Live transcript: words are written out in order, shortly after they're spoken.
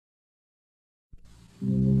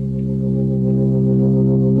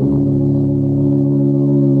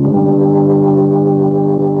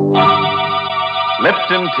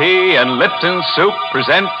and Lipton Soup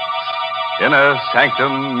present Inner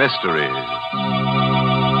Sanctum Mysteries.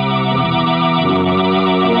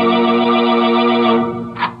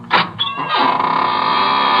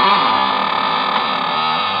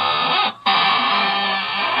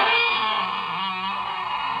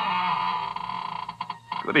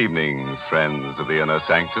 Good evening, friends of the Inner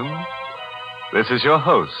Sanctum. This is your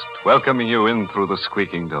host, welcoming you in through the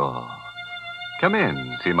squeaking door. Come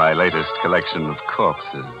in, see my latest collection of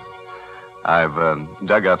corpses. I've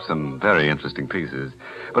dug up some very interesting pieces,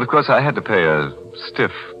 but of course I had to pay a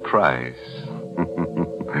stiff price.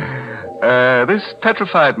 This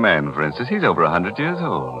petrified man, for instance, he's over 100 years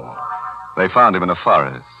old. They found him in a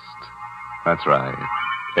forest. That's right,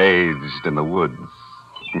 aged in the woods.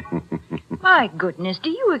 My goodness, do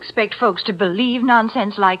you expect folks to believe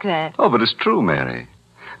nonsense like that? Oh, but it's true, Mary.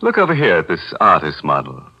 Look over here at this artist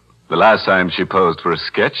model. The last time she posed for a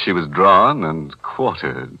sketch, she was drawn and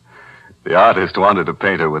quartered. The artist wanted to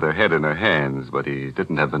paint her with her head in her hands, but he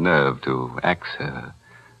didn't have the nerve to axe her.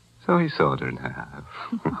 So he sawed her in half.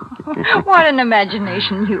 What an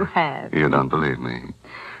imagination you have. You don't believe me.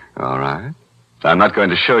 All right. I'm not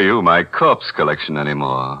going to show you my corpse collection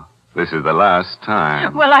anymore. This is the last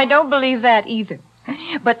time. Well, I don't believe that either.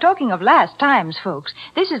 But talking of last times, folks,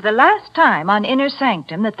 this is the last time on Inner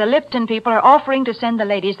Sanctum that the Lipton people are offering to send the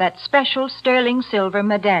ladies that special sterling silver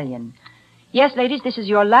medallion. Yes, ladies, this is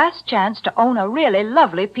your last chance to own a really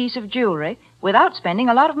lovely piece of jewelry without spending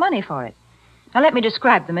a lot of money for it. Now, let me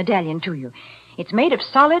describe the medallion to you. It's made of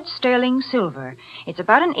solid sterling silver. It's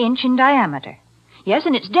about 1 inch in diameter. Yes,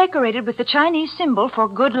 and it's decorated with the Chinese symbol for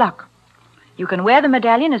good luck. You can wear the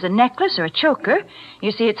medallion as a necklace or a choker.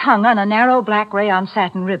 You see, it's hung on a narrow black rayon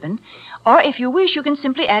satin ribbon. Or, if you wish, you can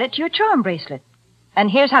simply add it to your charm bracelet. And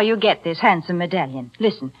here's how you get this handsome medallion.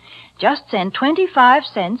 Listen, just send 25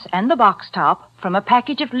 cents and the box top from a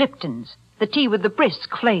package of Lipton's, the tea with the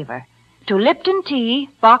brisk flavor, to Lipton Tea,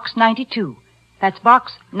 Box 92. That's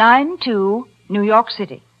Box 92, New York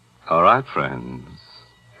City. All right, friends.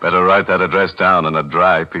 Better write that address down on a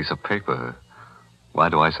dry piece of paper. Why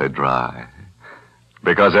do I say dry?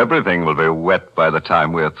 Because everything will be wet by the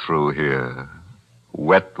time we're through here.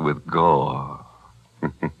 Wet with gore.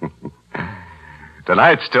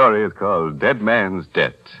 Tonight's story is called Dead Man's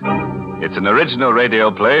Debt. It's an original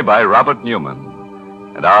radio play by Robert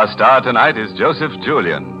Newman. And our star tonight is Joseph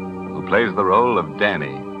Julian, who plays the role of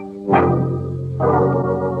Danny.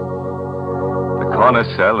 The corner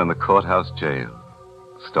cell in the courthouse jail.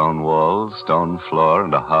 Stone walls, stone floor,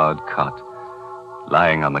 and a hard cot.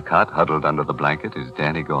 Lying on the cot, huddled under the blanket, is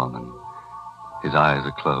Danny Gorman. His eyes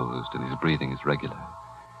are closed and his breathing is regular.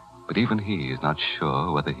 But even he is not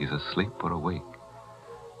sure whether he's asleep or awake.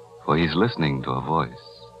 For he's listening to a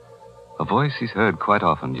voice he's heard quite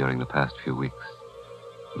often during the past few weeks.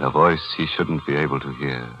 And a voice he shouldn't be able to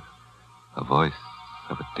hear. A voice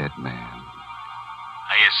of a dead man.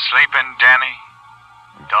 Are you sleeping, Danny?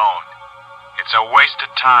 Don't. It's a waste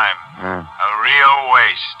of time. A real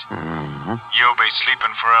waste. Mm-hmm. You'll be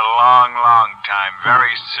sleeping for a long, long time,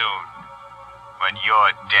 very soon. When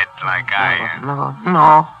you're dead like I am.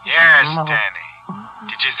 No. Yes, No. Danny.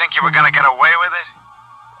 Did you think you were going to get away with it?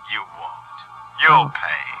 You won't. You'll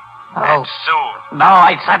pay. And soon. No,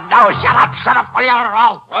 I said no. Shut up, will you?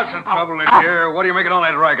 What's the trouble in here? What are you making all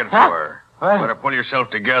that racket for? What? Better pull yourself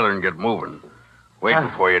together and get moving.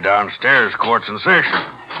 Waiting for you downstairs, court's in session.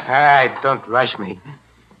 All right, don't rush me.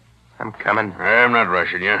 I'm coming. I'm not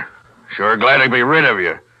rushing you. Sure glad to be rid of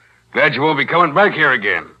you. Glad you won't be coming back here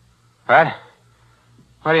again. What?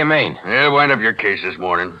 What do you mean? They'll wind up your case this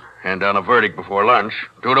morning. Hand down a verdict before lunch.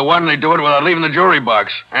 2 to 1, they do it without leaving the jury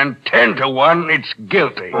box. And 10 to 1, it's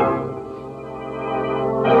guilty.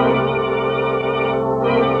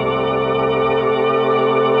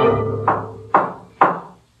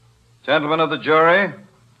 Gentlemen of the jury,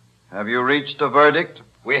 have you reached a verdict?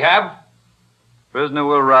 We have? Prisoner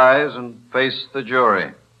will rise and face the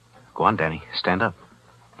jury. Go on, Danny. Stand up.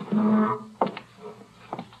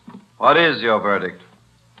 What is your verdict?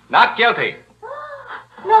 Not guilty.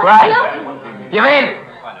 Right. You mean?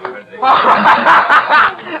 What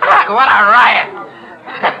a riot.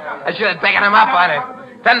 I should have taken him up on it.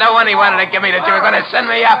 10 to 1 he wanted to give me that you were going to send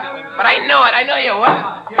me up. But I knew it. I knew you would.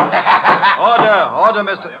 Order,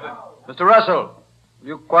 Mr. Russell.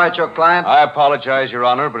 You quiet your client? I apologize, Your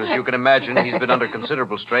Honor, but as you can imagine, he's been under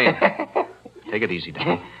considerable strain. Take it easy,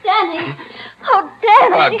 Danny. Danny. Oh,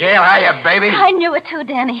 Danny. Oh, Gail, hiya, baby. I knew it too,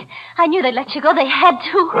 Danny. I knew they'd let you go. They had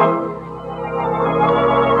to.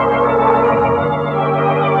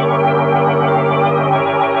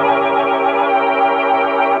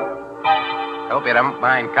 Hope you don't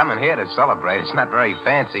mind coming here to celebrate. It's not very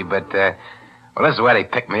fancy, but, well, this is where they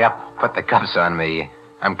picked me up, put the cuffs on me.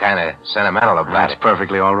 I'm kind of sentimental about That's it.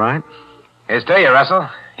 perfectly all right. Here's to you, Russell.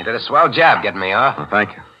 You did a swell job getting me off. Well,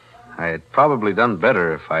 thank you. I had probably done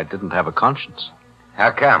better if I didn't have a conscience.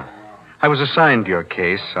 How come? I was assigned your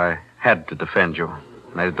case. I had to defend you.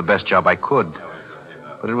 And I did the best job I could.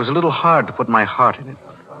 But it was a little hard to put my heart in it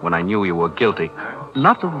when I knew you were guilty.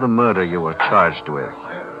 Not of the murder you were charged with,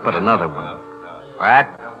 but another one. What?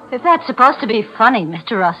 If that's supposed to be funny,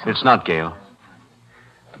 Mr. Russell. It's not, Gail.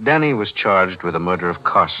 Danny was charged with the murder of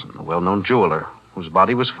Carson, a well-known jeweler, whose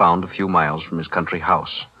body was found a few miles from his country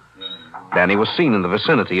house. Danny was seen in the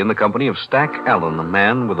vicinity in the company of Stack Allen, a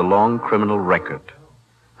man with a long criminal record.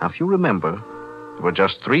 Now, if you remember, there were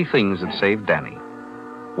just 3 things that saved Danny.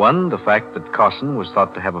 1, the fact that Carson was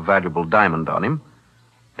thought to have a valuable diamond on him.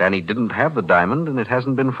 Danny didn't have the diamond, and it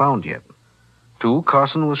hasn't been found yet. 2,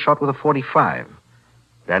 Carson was shot with a .45.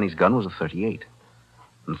 Danny's gun was a .38.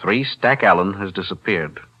 And 3, Stack Allen has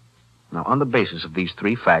disappeared. Now, on the basis of these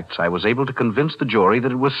 3 facts, I was able to convince the jury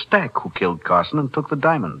that it was Stack who killed Carson and took the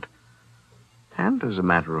diamond. And, as a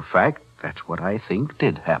matter of fact, that's what I think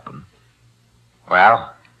did happen.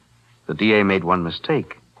 Well? The DA made one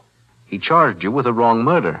mistake. He charged you with a wrong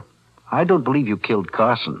murder. I don't believe you killed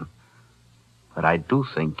Carson. But I do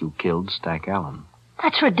think you killed Stack Allen.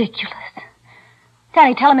 That's ridiculous.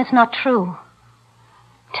 Danny, tell him it's not true.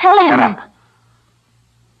 Tell him. Shut up.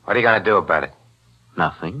 What are you going to do about it?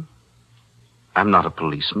 Nothing. I'm not a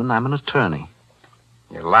policeman. I'm an attorney.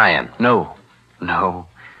 You're lying. No.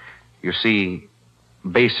 You see,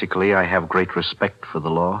 basically, I have great respect for the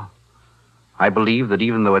law. I believe that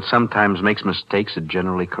even though it sometimes makes mistakes, it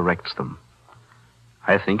generally corrects them.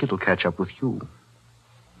 I think it'll catch up with you.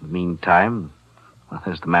 In the meantime, well,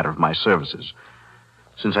 there's the matter of my services.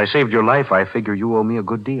 Since I saved your life, I figure you owe me a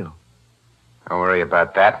good deal. Don't worry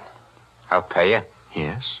about that. I'll pay you.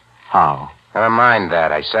 Yes? How? Never mind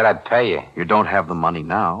that. I said I'd pay you. You don't have the money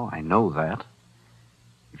now. I know that.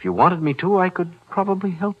 If you wanted me to, I could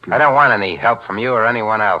probably help you. I don't want any help from you or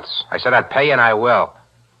anyone else. I said I'd pay you, and I will.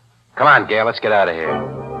 Come on, Gail. Let's get out of here. Are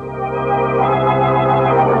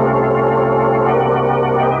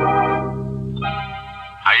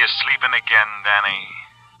you sleeping again, Danny?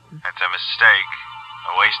 That's a mistake. A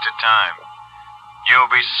waste of time. You'll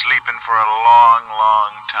be sleeping for a long,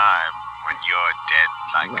 long time when you're dead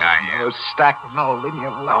like I am. Stack, no, leave me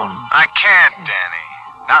alone. I can't, Danny.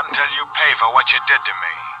 Not until you pay for what you did to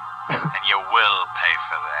me. And you will pay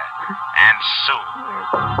for that. And soon.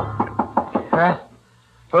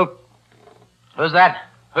 Who's that?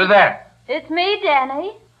 Who's there? It's me,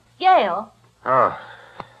 Danny. Gail. Oh.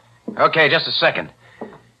 Okay, just a second.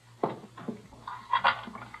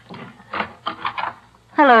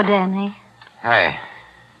 Hello, Danny. Hi.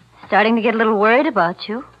 Starting to get a little worried about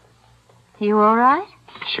you. You all right?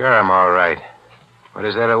 Sure, I'm all right. What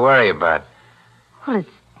is there to worry about? Well, it's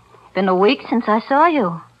been a week since I saw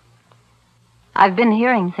you. I've been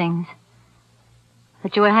hearing things.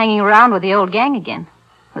 That you were hanging around with the old gang again.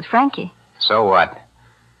 With Frankie. So what?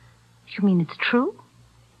 You mean it's true?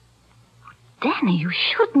 Danny, you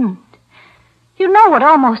shouldn't. You know what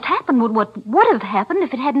almost happened what would have happened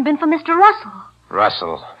if it hadn't been for Mr. Russell.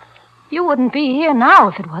 Russell. You wouldn't be here now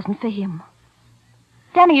if it wasn't for him.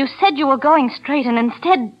 Danny, you said you were going straight, and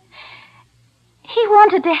instead... He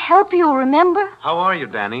wanted to help you, remember? How are you,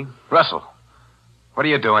 Danny? Russell, what are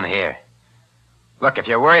you doing here? Look, if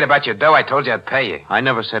you're worried about your dough, I told you I'd pay you. I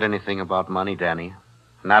never said anything about money, Danny.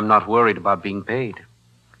 And I'm not worried about being paid.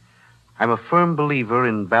 I'm a firm believer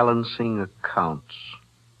in balancing accounts.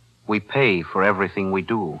 We pay for everything we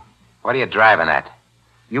do. What are you driving at?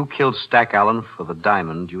 You killed Stack Allen for the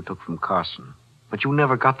diamond you took from Carson. But you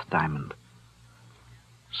never got the diamond.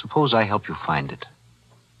 Suppose I help you find it.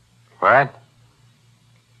 What?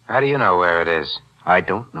 How do you know where it is? I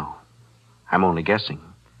don't know. I'm only guessing.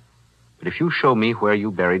 But if you show me where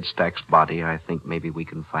you buried Stack's body, I think maybe we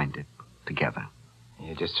can find it together.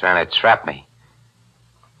 You're just trying to trap me.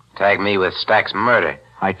 Tag me with Stack's murder.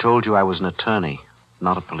 I told you I was an attorney,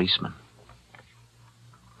 not a policeman.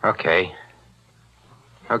 Okay.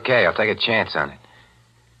 Okay, I'll take a chance on it.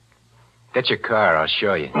 Get your car, I'll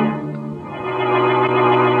show you.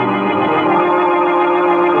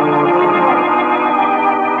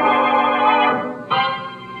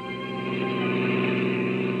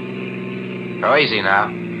 Go easy now.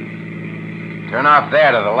 Turn off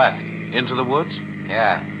there to the left. Into the woods?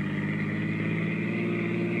 Yeah.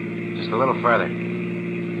 Just a little further.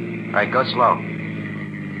 All right, go slow.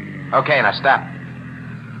 Okay, now stop.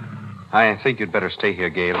 I think you'd better stay here,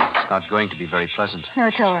 Gail. It's not going to be very pleasant. No,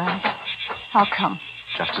 it's all right. I'll come.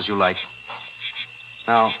 Just as you like.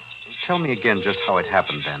 Now, tell me again just how it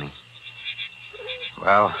happened, Danny.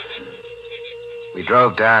 Well, we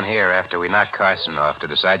drove down here after we knocked Carson off to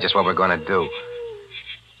decide just what we're going to do.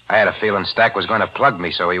 I had a feeling Stack was going to plug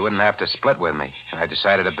me so he wouldn't have to split with me, and I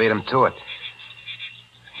decided to beat him to it.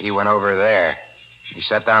 He went over there. He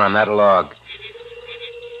sat down on that log,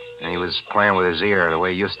 and he was playing with his ear the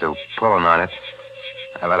way he used to, pulling on it.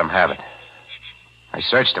 I let him have it. I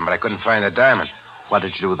searched him, but I couldn't find the diamond. What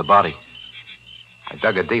did you do with the body? I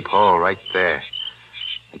dug a deep hole right there.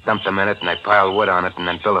 I dumped him in it, and I piled wood on it, and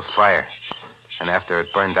then built a fire. And after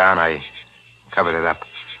it burned down, I covered it up.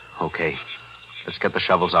 Okay. Let's get the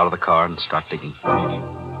shovels out of the car and start digging.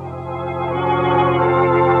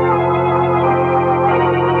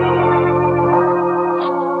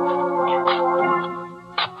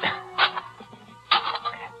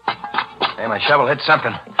 Hey, my shovel hit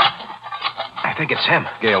something. I think it's him.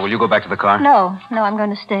 Gail, will you go back to the car? No, I'm going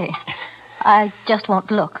to stay. I just won't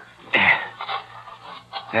look.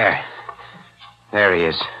 There he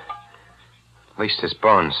is. At least his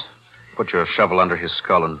bones. Put your shovel under his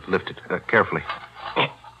skull and lift it carefully.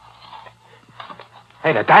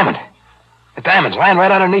 Hey, the diamond. The diamond's lying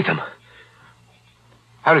right underneath him.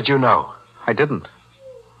 How did you know? I didn't.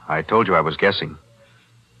 I told you I was guessing.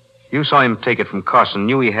 You saw him take it from Carson,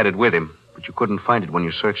 knew he had it with him, but you couldn't find it when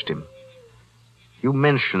you searched him. You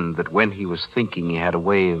mentioned that when he was thinking, he had a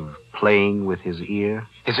way of playing with his ear.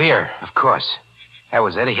 His ear, of course. That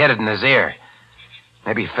was it. He hid it in his ear.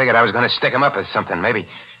 Maybe he figured I was going to stick him up with something. Maybe.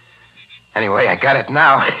 Anyway, I got it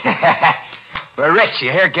now. We're rich,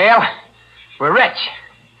 you hear, Gail? We're rich.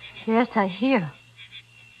 Yes, I hear.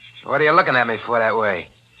 What are you looking at me for that way?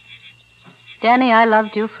 Danny, I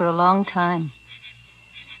loved you for a long time.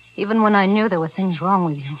 Even when I knew there were things wrong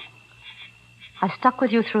with you. I stuck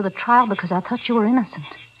with you through the trial because I thought you were innocent.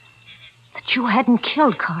 That you hadn't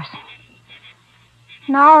killed Carson.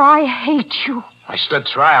 Now I hate you. I stood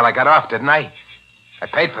trial. I got off, didn't I? I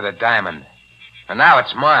paid for the diamond. And now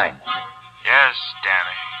it's mine. Yes,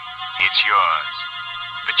 Danny, it's yours.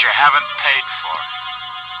 But you haven't paid for it.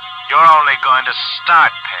 You're only going to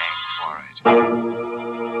start paying for it.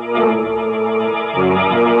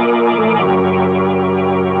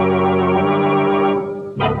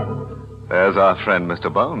 There's our friend Mr.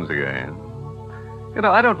 Bones again. You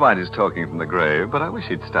know, I don't mind his talking from the grave, but I wish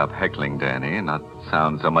he'd stop heckling Danny and not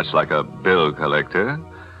sound so much like a bill collector.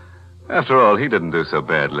 After all, he didn't do so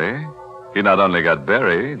badly. He not only got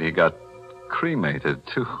buried, he got cremated,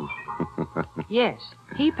 too. Yes,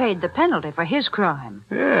 he paid the penalty for his crime.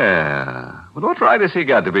 Yeah, but what right has he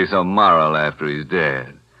got to be so moral after he's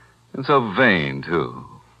dead? And so vain, too,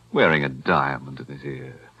 wearing a diamond in his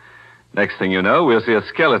ear. Next thing you know, we'll see a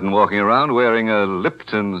skeleton walking around wearing a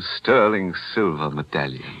Lipton sterling silver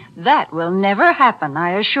medallion. That will never happen,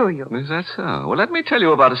 I assure you. Is that so? Well, let me tell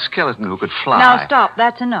you about a skeleton who could fly. Now, stop.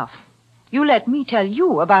 That's enough. You let me tell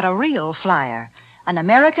you about a real flyer, an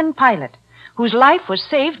American pilot, whose life was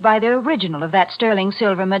saved by the original of that sterling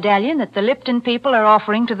silver medallion that the Lipton people are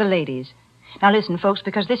offering to the ladies. Now, listen, folks,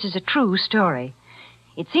 because this is a true story.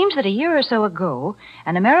 It seems that a year or so ago,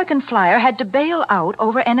 an American flyer had to bail out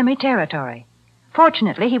over enemy territory.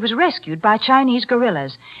 Fortunately, he was rescued by Chinese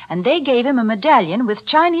guerrillas, and they gave him a medallion with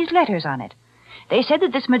Chinese letters on it. They said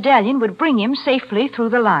that this medallion would bring him safely through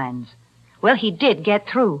the lines. Well, he did get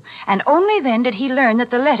through, and only then did he learn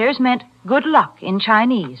that the letters meant good luck in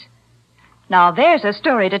Chinese. Now, there's a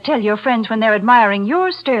story to tell your friends when they're admiring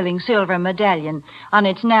your sterling silver medallion on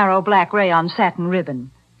its narrow black rayon satin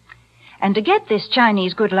ribbon. And to get this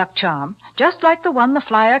Chinese good luck charm, just like the one the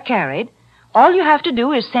flyer carried, all you have to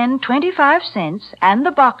do is send 25 cents and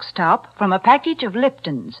the box top from a package of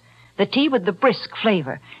Lipton's, the tea with the brisk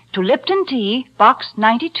flavor, to Lipton Tea, Box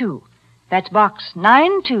 92. That's Box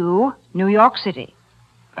 92, New York City.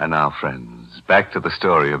 And now, friends, back to the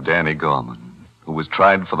story of Danny Gorman, who was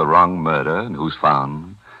tried for the wrong murder and who's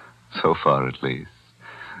found, so far at least,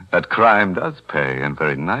 that crime does pay, and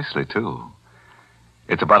very nicely, too.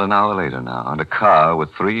 It's about an hour later now, and a car with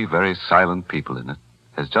 3 very silent people in it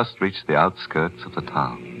has just reached the outskirts of the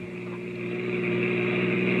town.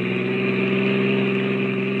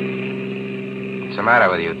 What's the matter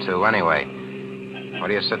with you two, anyway? What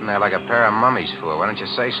are you sitting there like a pair of mummies for? Why don't you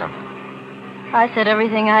say something? I said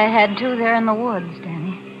everything I had to there in the woods,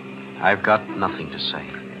 Danny. I've got nothing to say.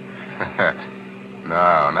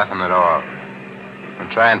 No, nothing at all.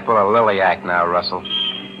 Don't try and pull a lily act now, Russell.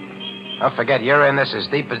 Don't forget, you're in this as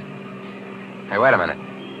deep as... Hey, wait a minute.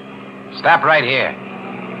 Stop right here.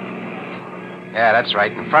 Yeah, that's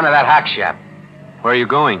right, in front of that hock shop. Where are you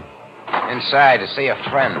going? Inside to see a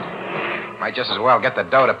friend. Might just as well get the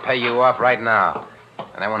dough to pay you off right now.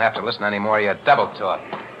 And I won't have to listen to any more of your double talk.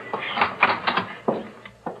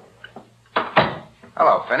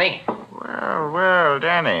 Hello, Finney. Well,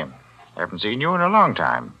 Danny. Haven't seen you in a long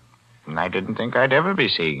time. And I didn't think I'd ever be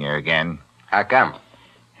seeing you again. How come?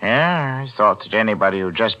 Yeah, I thought that anybody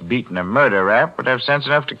who'd just beaten a murder rap would have sense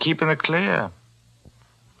enough to keep in the clear.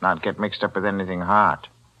 Not get mixed up with anything hot.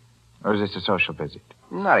 Or is this a social visit?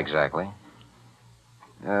 Not exactly.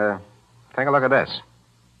 Take a look at this.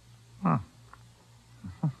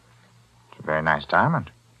 It's a very nice diamond.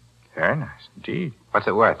 Very nice indeed. What's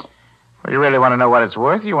it worth? Well, you really want to know what it's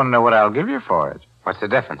worth? You want to know what I'll give you for it? What's the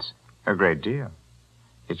difference? A great deal.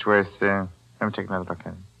 It's worth, let me take another look at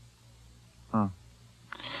it.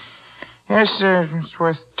 Yes, it's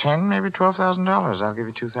worth $10,000, maybe $12,000. I'll give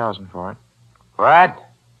you $2,000 for it. What?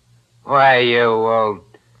 Why, you old...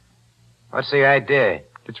 What's the idea?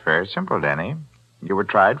 It's very simple, Danny. You were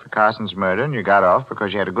tried for Carson's murder, and you got off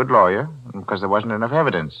because you had a good lawyer and because there wasn't enough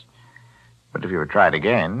evidence. But if you were tried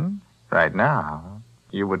again, right now,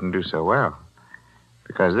 you wouldn't do so well.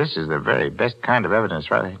 Because this is the very best kind of evidence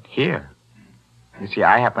right here. You see,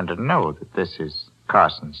 I happen to know that this is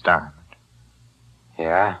Carson's diamond.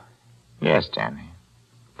 Yeah? Yes, Danny.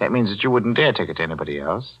 That means that you wouldn't dare take it to anybody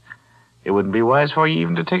else. It wouldn't be wise for you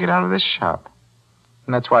even to take it out of this shop.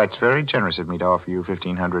 And that's why it's very generous of me to offer you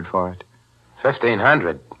 $1,500 for it.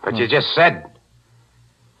 $1,500? But you just said...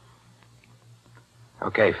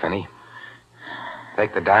 Okay, Finney.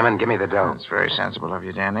 Take the diamond, give me the dough. That's very sensible of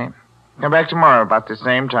you, Danny. Come back tomorrow about the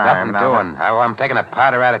same time. Nothing doing. I'm taking a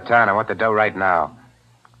powder out of town. I want the dough right now.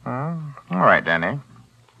 All right, Danny.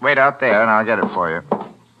 Wait out there, and I'll get it for you.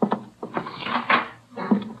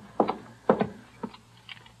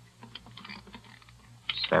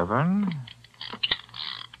 $7,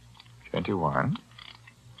 21,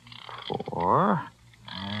 4,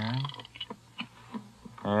 and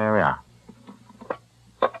there we are.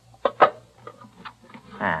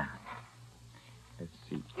 Let's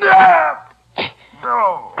see.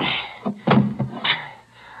 No.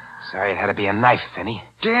 Sorry, it had to be a knife, Finney.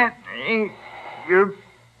 Danny, you...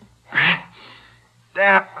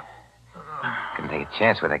 Damn. Couldn't take a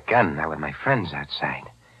chance with a gun, not with my friends outside.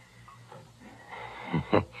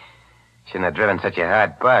 Shouldn't have driven such a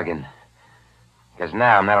hard bargain. Because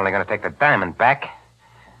now I'm not only going to take the diamond back,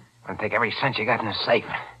 I'm going to take every cent you got in the safe.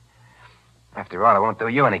 After all, it won't do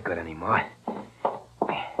you any good anymore.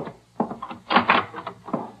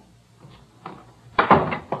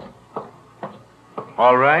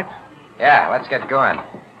 All right. Yeah, let's get going.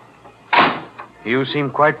 You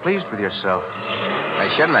seem quite pleased with yourself. Why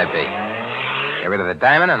shouldn't I be? Get rid of the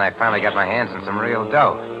diamond, and I finally got my hands on some real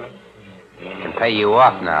dough. I can pay you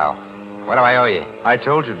off now. What do I owe you? I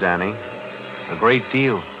told you, Danny. A great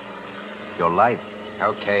deal. Your life.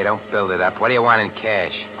 Okay, don't build it up. What do you want in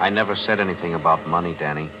cash? I never said anything about money,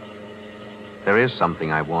 Danny. There is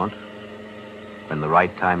something I want. When the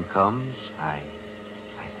right time comes, I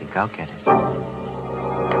think I'll get it.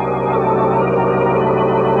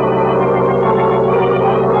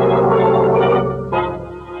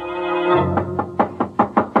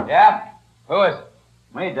 Yeah? Who is it?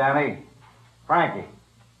 Me, Danny. Frankie.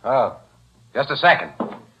 Oh, just a second.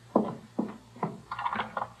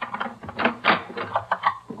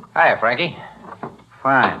 Hiya, Frankie.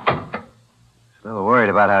 Fine. Just a little worried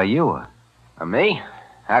about how you were. Me?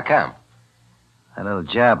 How come? That little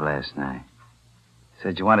job last night.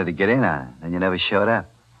 Said you wanted to get in on it, then you never showed up.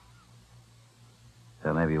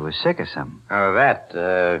 So maybe you were sick or something. Oh, that,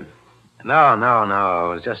 No.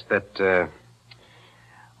 It was just that,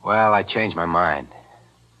 well, I changed my mind.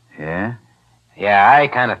 Yeah? Yeah, I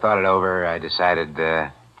kind of thought it over. I decided,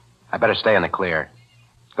 I better stay in the clear.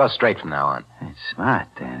 Go straight from now on. That's smart,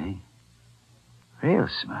 Danny. Real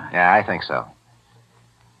smart. Yeah, I think so.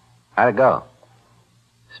 How'd it go?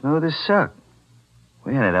 Smooth as silk.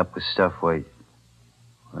 We ended up with stuff worth,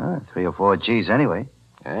 3 or 4 G's anyway.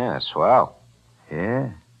 Yeah, swell.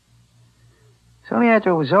 Yeah. It's only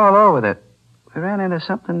after it was all over that we ran into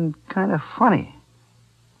something kind of funny.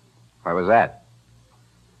 What was that?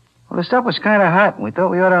 Well, the stuff was kind of hot, and we thought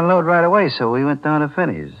we ought to unload right away, so we went down to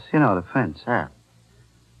Finney's. You know, the fence. Yeah.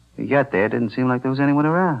 We got there, it didn't seem like there was anyone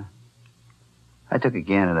around. I took a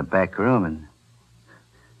gander in the back room, and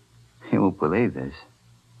you won't believe this,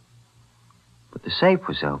 but the safe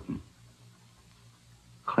was open.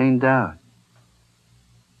 Cleaned out.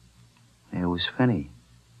 There was Finney,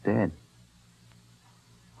 dead.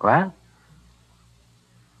 What?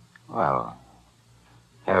 Well,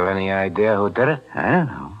 have any idea who did it? I don't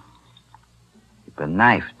know. He'd been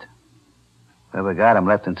knifed. Whoever got him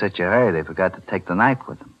left in such a hurry they forgot to take the knife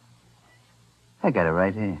with them. I got it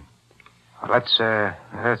right here. Well, let's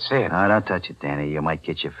see it. No, don't touch it, Danny. You might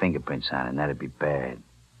get your fingerprints on it, and that'd be bad.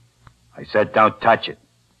 I said don't touch it.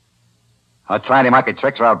 I'll try any monkey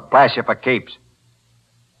tricks or I'll blast you for keeps.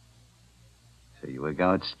 So you were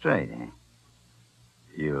going straight, eh?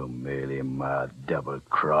 You merely mild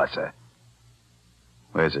double-crosser.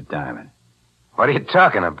 Where's the diamond? What are you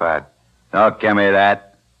talking about? Don't give me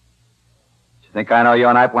that. You think I know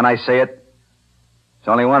your knife when I see it? There's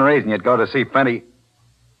only one reason you'd go to see Finney. To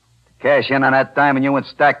cash in on that diamond you and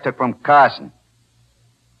Stack took from Carson.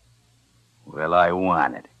 Well, I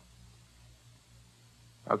want it.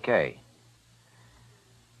 Okay.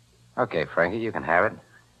 Okay, Frankie, you can have it.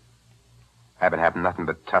 I've been having nothing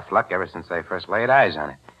but tough luck ever since I first laid eyes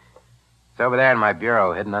on it. It's over there in my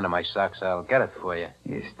bureau, hidden under my socks. I'll get it for you.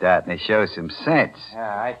 You're starting to show some sense.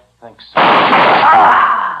 Yeah, I think so.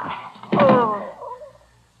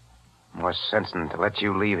 More sense than to let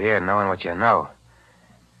you leave here knowing what you know.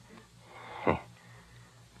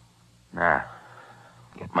 Now,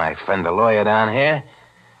 get my friend the lawyer down here.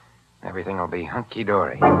 Everything will be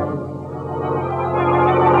hunky-dory.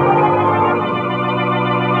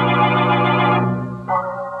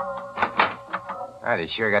 Oh, you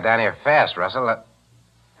sure got down here fast, Russell.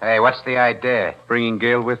 Hey, what's the idea? Bringing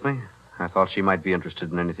Gail with me? I thought she might be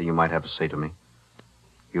interested in anything you might have to say to me.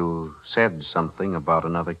 You said something about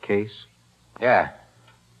another case? Yeah.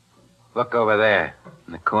 Look over there,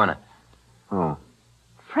 in the corner. Oh.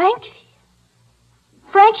 Frankie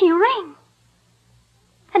Ring.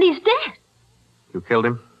 And he's dead. You killed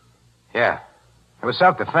him? Yeah. It was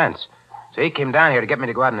self-defense. So he came down here to get me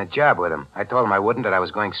to go out on a job with him. I told him I wouldn't, that I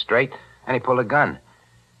was going straight, and he pulled a gun.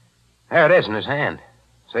 There it is in his hand.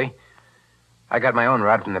 See? I got my own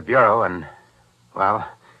rod from the bureau, and, well,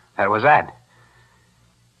 that was that.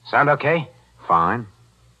 Sound okay? Fine.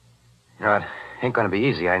 You know, it ain't going to be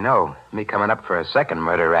easy, I know. Me coming up for a second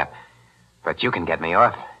murder rap. But you can get me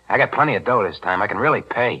off. I got plenty of dough this time. I can really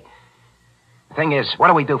pay. The thing is, what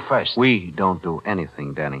do we do first? We don't do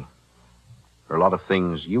anything, Danny. There are a lot of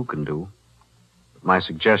things you can do. But my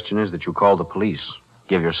suggestion is that you call the police.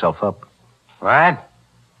 Give yourself up. What?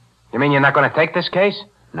 You mean you're not going to take this case?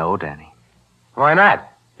 No, Danny. Why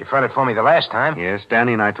not? You fronted for me the last time. Yes,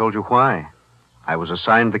 Danny, and I told you why. I was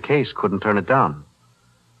assigned the case, couldn't turn it down.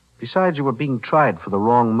 Besides, you were being tried for the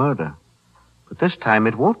wrong murder. But this time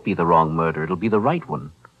it won't be the wrong murder. It'll be the right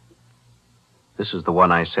one. This is the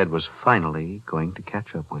one I said was finally going to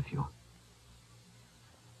catch up with you.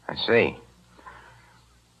 I see.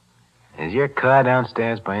 Is your car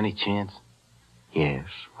downstairs by any chance? Yes,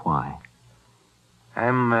 why?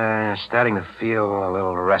 I'm starting to feel a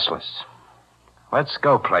little restless. Let's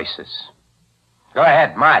go places. Go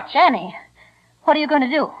ahead, march. Danny, what are you going to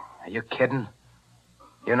do? Are you kidding?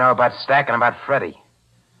 You know about Stack and about Freddie.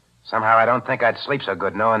 Somehow I don't think I'd sleep so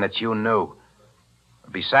good knowing that you knew.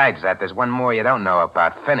 Besides that, there's one more you don't know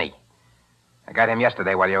about, Finney. I got him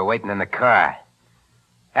yesterday while you were waiting in the car.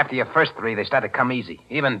 After your first three, they started to come easy,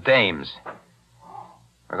 even dames.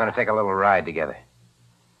 We're going to take a little ride together.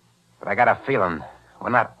 But I got a feeling we're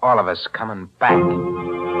not all of us coming back.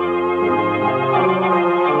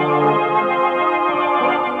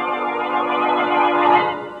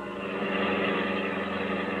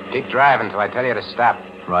 Keep driving till I tell you to stop.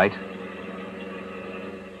 Right.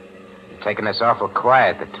 You're taking this awful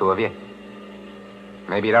quiet, the two of you.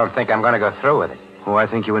 Maybe you don't think I'm going to go through with it. Oh, I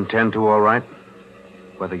think you intend to, all right.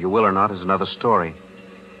 Whether you will or not is another story.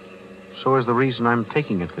 So is the reason I'm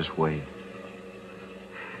taking it this way.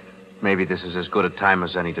 Maybe this is as good a time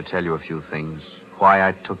as any to tell you a few things. Why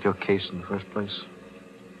I took your case in the first place.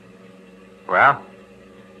 Well?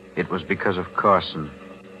 It was because of Carson.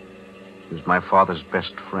 He was my father's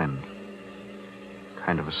best friend.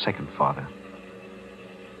 Kind of a second father.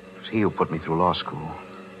 It was he who put me through law school.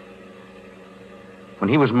 When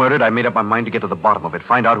he was murdered, I made up my mind to get to the bottom of it,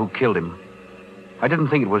 find out who killed him. I didn't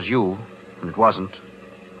think it was you, and it wasn't.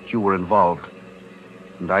 But you were involved.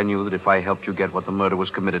 And I knew that if I helped you get what the murder was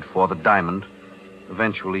committed for, the diamond,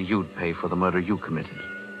 eventually you'd pay for the murder you committed.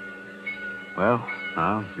 Well,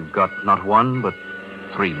 now you've got not one, but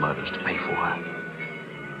 3 murders to pay for.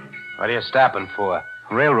 What are you stopping for?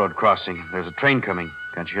 Railroad crossing. There's a train coming.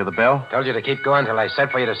 Can't you hear the bell? Told you to keep going till I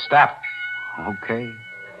said for you to stop. Okay.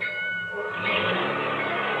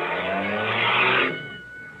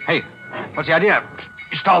 Hey, what's the idea?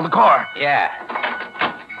 You stalled the car. Yeah.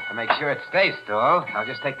 To make sure it stays stalled, I'll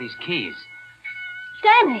just take these keys.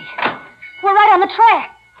 Danny, we're right on the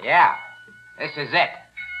track. Yeah. This is it.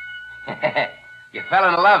 You fell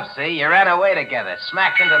in love, see? You ran away together,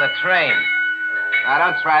 smacked into the train. Now,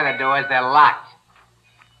 don't try the doors. They're locked.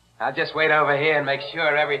 I'll just wait over here and make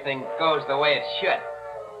sure everything goes the way it should.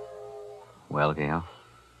 Well, Gail?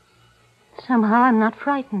 Somehow I'm not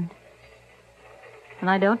frightened. And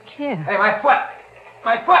I don't care. Hey, my foot!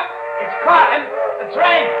 My foot! It's caught in the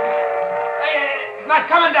train! Hey, it's not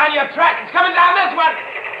coming down your track. It's coming down this one!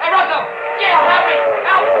 Hey, Russell! Gail, help me!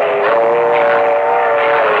 Help!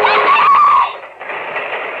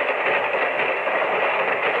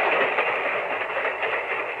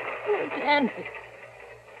 Oh, Danny.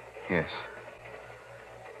 Yes.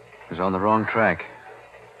 He was on the wrong track.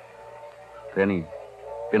 Then he'd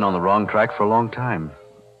been on the wrong track for a long time.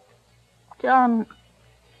 John,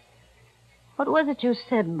 what was it you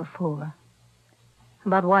said before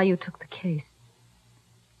about why you took the case?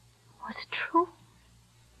 Was it true?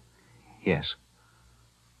 Yes.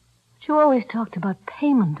 But you always talked about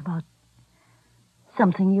payment, about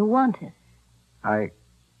something you wanted. I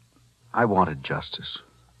wanted justice.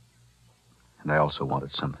 And I also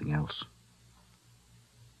wanted something else.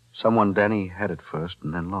 Someone Danny had at first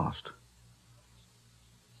and then lost.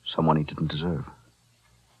 Someone he didn't deserve.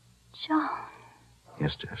 John.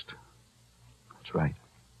 Yes, Jess. That's right.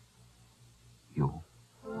 You.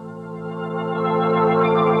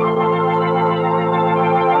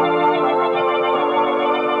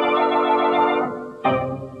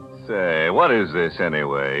 Say, what is this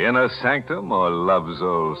anyway? Inner Sanctum or Love's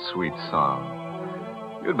Old Sweet Song?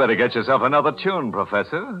 You'd better get yourself another tune,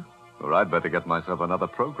 Professor. Or I'd better get myself another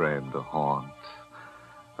program to haunt.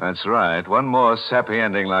 That's right. One more sappy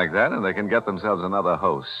ending like that, and they can get themselves another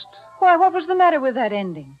host. Why, what was the matter with that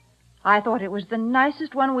ending? I thought it was the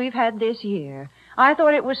nicest one we've had this year. I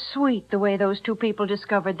thought it was sweet the way those two people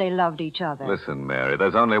discovered they loved each other. Listen, Mary,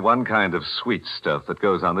 there's only one kind of sweet stuff that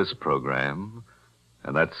goes on this program,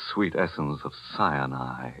 and that's sweet essence of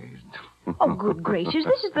cyanide. Oh, good gracious.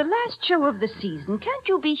 This is the last show of the season. Can't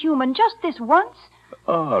you be human just this once?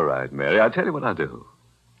 All right, Mary, I'll tell you what I'll do.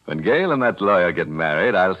 When Gail and that lawyer get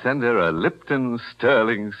married, I'll send her a Lipton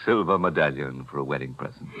sterling silver medallion for a wedding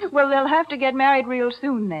present. Well, they'll have to get married real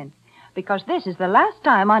soon then, because this is the last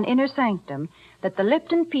time on Inner Sanctum that the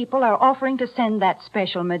Lipton people are offering to send that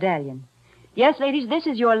special medallion. Yes, ladies, this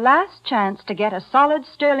is your last chance to get a solid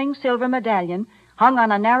sterling silver medallion hung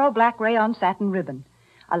on a narrow black rayon satin ribbon.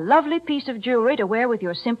 A lovely piece of jewelry to wear with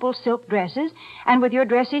your simple silk dresses and with your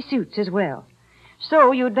dressy suits as well.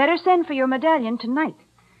 So you'd better send for your medallion tonight.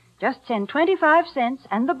 Just send 25 cents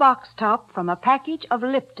and the box top from a package of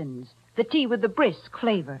Liptons, the tea with the brisk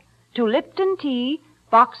flavor, to Lipton Tea,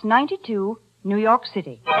 Box 92, New York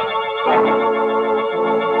City.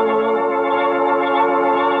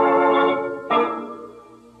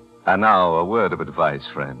 And now, a word of advice,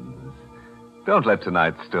 friends. Don't let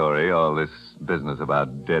tonight's story, all this business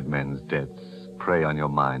about dead men's debts, prey on your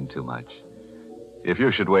mind too much. If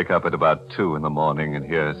you should wake up at about 2 in the morning and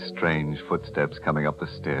hear strange footsteps coming up the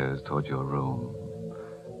stairs toward your room,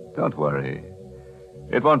 don't worry.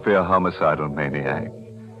 It won't be a homicidal maniac.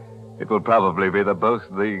 It will probably be the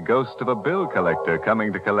ghost of a bill collector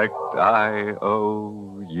coming to collect IOU.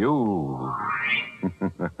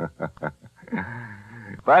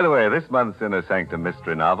 By the way, this month's Inner Sanctum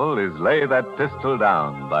mystery novel is Lay That Pistol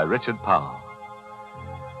Down by Richard Powell.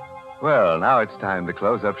 Well, now it's time to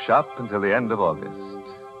close up shop until the end of August.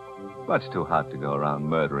 Much too hot to go around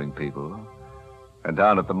murdering people. And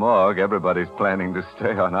down at the morgue, everybody's planning to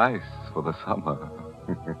stay on ice for the summer.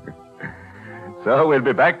 So we'll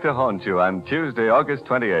be back to haunt you on Tuesday, August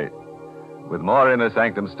 28th, with more Inner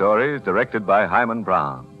Sanctum stories directed by Hyman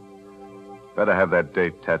Brown. Better have that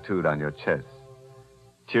date tattooed on your chest.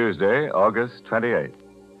 Tuesday, August 28th.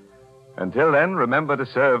 Until then, remember to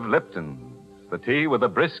serve Lipton, the tea with a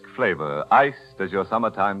brisk flavor, iced as your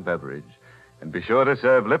summertime beverage. And be sure to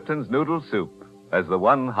serve Lipton's noodle soup as the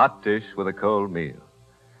one hot dish with a cold meal.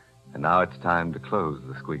 And now it's time to close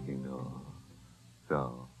the squeaking door.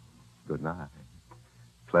 So, good night.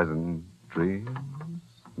 Pleasant dreams.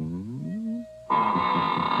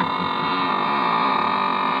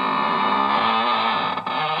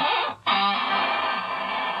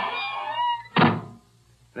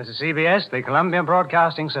 This is CBS, the Columbia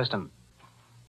Broadcasting System.